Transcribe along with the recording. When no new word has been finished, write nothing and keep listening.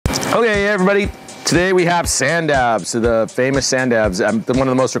Okay, everybody. Today we have sand dabs, the famous sand dabs. One of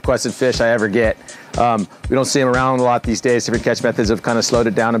the most requested fish I ever get. We don't see them around a lot these days. Different catch methods have kind of slowed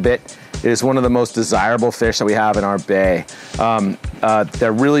it down a bit. It is one of the most desirable fish that we have in our bay.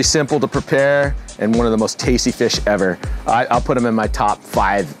 They're really simple to prepare and one of the most tasty fish ever. I'll put them in my top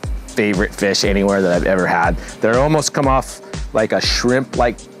 5 favorite fish anywhere that I've ever had. They're almost come off like a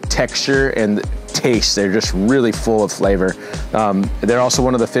shrimp-like texture and taste. They're just really full of flavor. They're also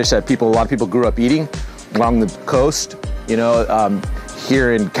one of the fish that a lot of people grew up eating along the coast. You know,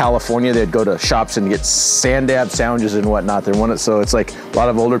 here in California, they'd go to shops and get sand dab sandwiches and whatnot. So it's like a lot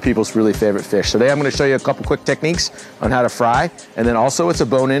of older people's really favorite fish. Today I'm going to show you a couple quick techniques on how to fry, and then also it's a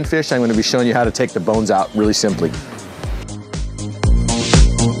bone-in fish. I'm going to be showing you how to take the bones out really simply.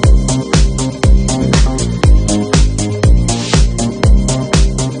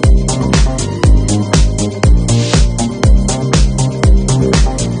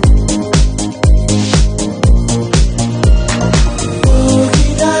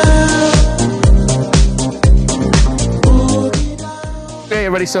 Hey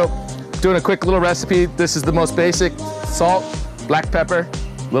everybody, so doing a quick little recipe. This is the most basic: salt, black pepper,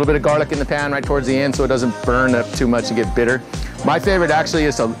 a little bit of garlic in the pan right towards the end so it doesn't burn up too much and get bitter. My favorite actually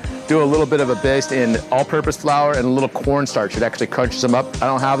is to do a little bit of a base in all-purpose flour and a little cornstarch. It actually crunches them up. I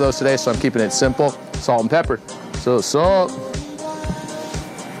don't have those today, so I'm keeping it simple. Salt and pepper. So salt,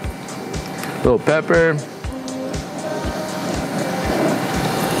 little pepper.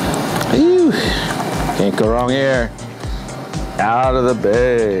 Ew. Can't go wrong here. Out of the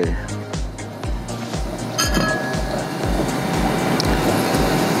bay.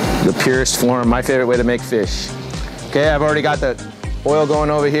 The purest form, my favorite way to make fish. Okay, I've already got the oil going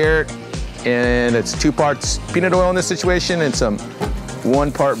over here, and it's 2 parts peanut oil in this situation and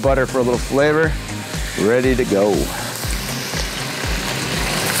 1 part butter for a little flavor. Ready to go.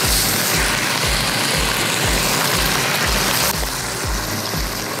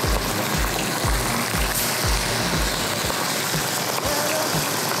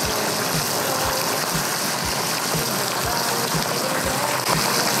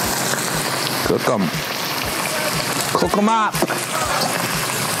 Cook them. Cook them up.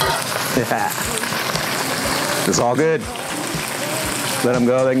 Yeah. It's all good. Let them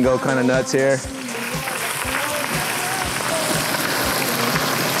go. They can go kind of nuts here.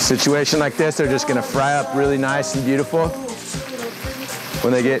 Situation like this, they're just gonna fry up really nice and beautiful.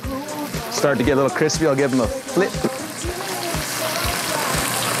 When they start to get a little crispy, I'll give them a flip.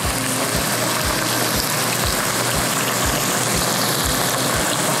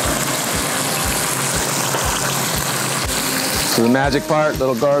 So the magic part,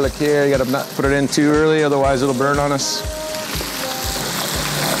 little garlic here. You gotta not put it in too early, otherwise it'll burn on us.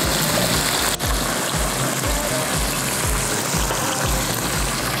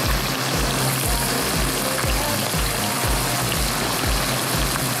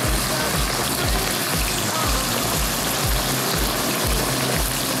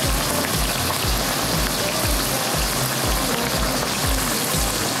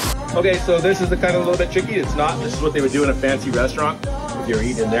 Okay, so this is the kind of a little bit tricky. It's not, this is what they would do in a fancy restaurant if you're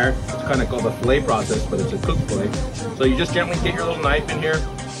eating there. It's kind of called the fillet process, but it's a cooked fillet. So you just gently get your little knife in here,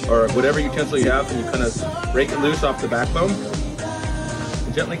 or whatever utensil you have, and you kind of break it loose off the backbone.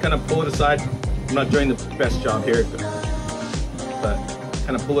 And gently kind of pull it aside. I'm not doing the best job here, but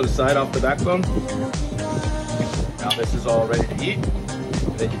kind of pull it aside off the backbone. Now this is all ready to eat.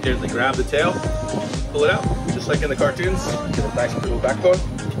 Then you gently grab the tail, pull it out, just like in the cartoons. Get a nice little backbone.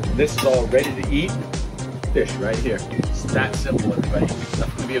 This is all ready to eat fish right here. It's that simple, everybody.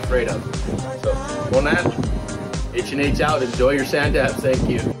 Nothing to be afraid of. So, on that, H&H out. Enjoy your sand dabs. Thank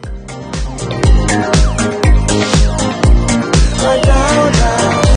you.